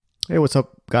Hey, what's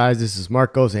up, guys? This is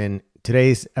Marcos, and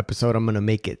today's episode I'm going to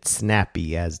make it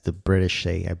snappy, as the British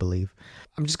say, I believe.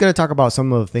 I'm just going to talk about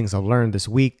some of the things I've learned this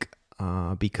week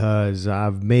because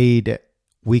I've made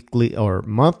weekly or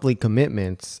monthly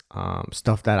commitments,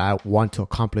 stuff that I want to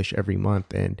accomplish every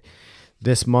month. And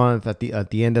this month, at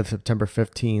the end of September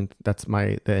 15th, that's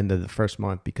the end of the first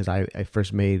month because I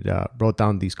first wrote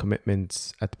down these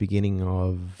commitments at the beginning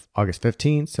of August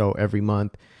 15th. So every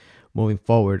month moving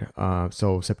forward.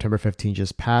 So September 15th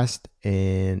just passed,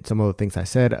 and some of the things I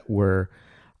said were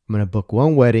I'm going to book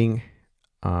one wedding.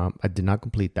 I did not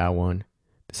complete that one.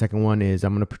 The second one is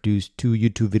I'm going to produce 2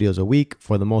 YouTube videos a week.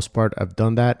 For the most part, I've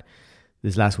done that.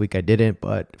 This last week I didn't,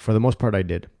 but for the most part, I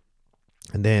did.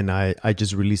 And then I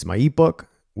just released my ebook,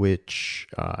 which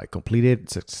I completed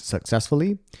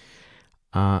successfully.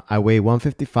 I weigh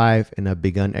 155 and I've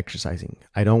begun exercising.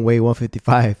 I don't weigh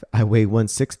 155, I weigh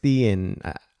 160, and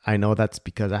I know that's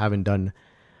because I haven't done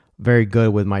very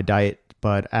good with my diet,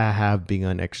 but I have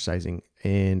begun exercising.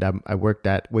 And I worked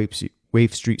at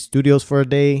Wave Street Studios for a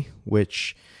day,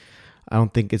 which I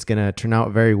don't think it's gonna turn out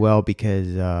very well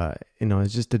because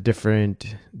it's just a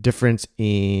difference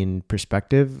in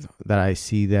perspective that I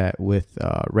see that with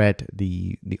Rhett,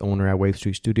 the owner at Wave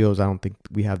Street Studios. I don't think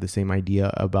we have the same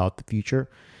idea about the future,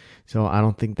 so I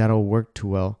don't think that'll work too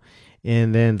well.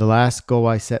 And then the last goal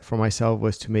I set for myself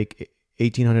was to make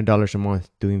 $1,800 a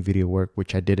month doing video work,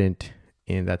 which I didn't,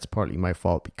 and that's partly my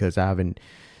fault because I haven't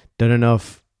done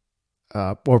enough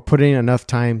or put in enough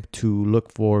time to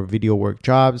look for video work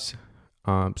jobs.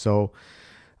 So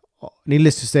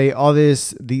needless to say,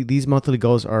 these monthly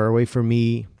goals are a way for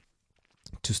me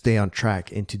to stay on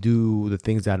track and to do the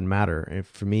things that matter. And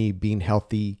for me, being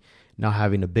healthy, not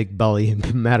having a big belly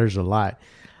matters a lot.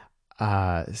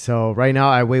 So right now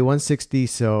I weigh 160.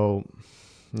 So,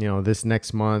 this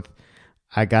next month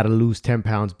I got to lose 10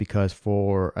 pounds because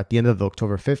at the end of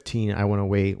October 15, I want to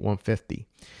weigh 150.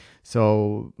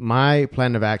 So my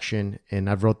plan of action, and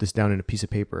I've wrote this down in a piece of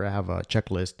paper, I have a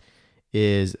checklist,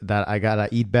 is that I gotta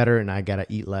eat better and I gotta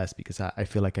eat less because I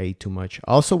feel like I eat too much.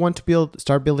 I also want to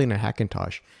start building a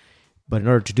Hackintosh, but in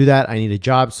order to do that, I need a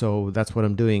job. So that's what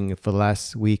I'm doing. For the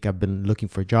last week, I've been looking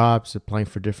for jobs, applying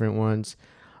for different ones.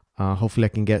 Hopefully, I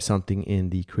can get something in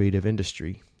the creative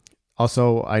industry.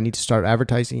 Also, I need to start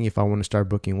advertising if I want to start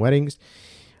booking weddings.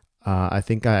 I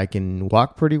think I can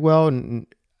walk pretty well, and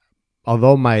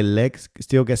although my legs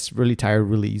still gets really tired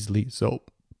really easily, so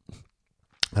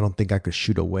I don't think I could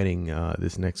shoot a wedding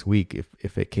this next week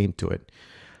if it came to it.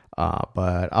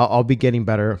 But I'll be getting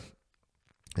better.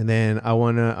 And then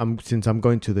since I'm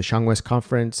going to the Shangwest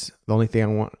conference, the only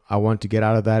thing I want to get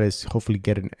out of that is hopefully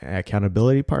get an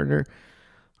accountability partner,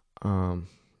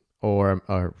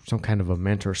 or some kind of a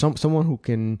mentor, someone who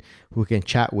can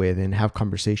chat with and have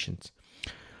conversations.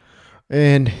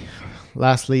 And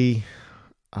lastly,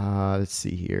 let's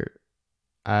see here.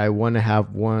 I want to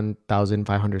have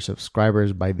 1,500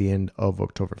 subscribers by the end of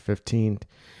October 15th.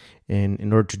 And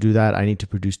in order to do that, I need to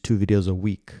produce 2 videos a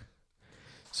week.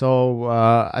 So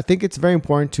I think it's very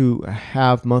important to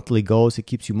have monthly goals. It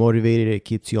keeps you motivated. It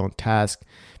keeps you on task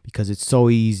because it's so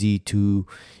easy to,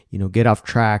 get off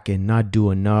track and not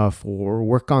do enough or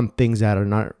work on things that are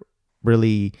not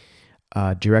really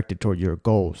directed toward your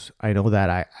goals. I know that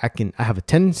I have a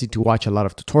tendency to watch a lot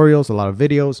of tutorials, a lot of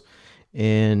videos,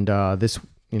 and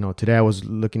today I was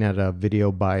looking at a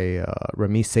video by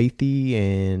Rami Sethi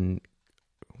and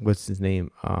what's his name?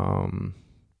 I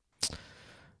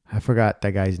forgot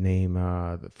that guy's name.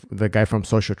 The guy from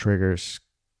Social Triggers.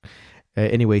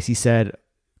 Anyways, he said,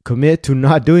 commit to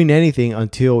not doing anything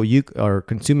until you are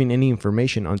consuming any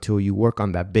information until you work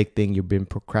on that big thing you've been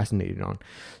procrastinating on.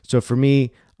 So for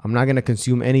me, I'm not going to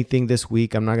consume anything this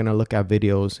week. I'm not going to look at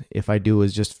videos. If I do,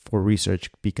 it's just for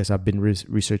research because I've been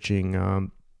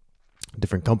researching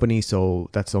different companies.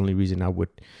 So that's the only reason I would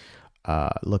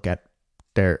look at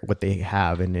what they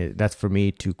have. And that's for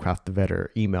me to craft the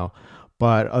better email.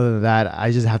 But other than that,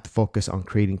 I just have to focus on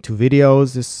creating 2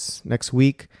 videos this next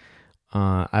week.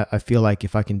 I feel like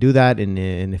if I can do that and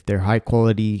if they're high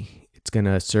quality, it's going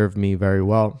to serve me very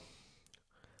well.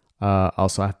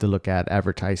 Also, I have to look at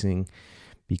advertising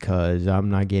because I'm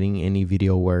not getting any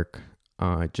video work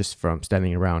just from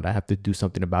standing around. I have to do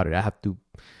something about it. I have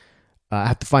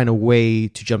to find a way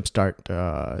to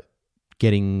jumpstart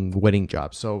getting wedding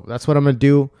jobs. So that's what I'm going to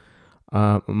do.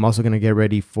 I'm also going to get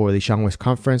ready for the Shangwest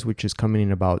conference, which is coming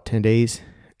in about 10 days.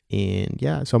 And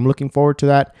yeah, so I'm looking forward to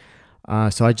that.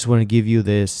 So I just want to give you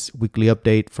this weekly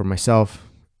update for myself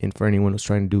and for anyone who's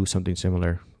trying to do something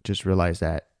similar. Just realize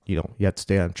that, you have to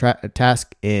stay on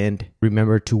task and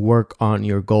remember to work on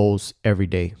your goals every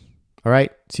day. All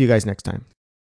right. See you guys next time.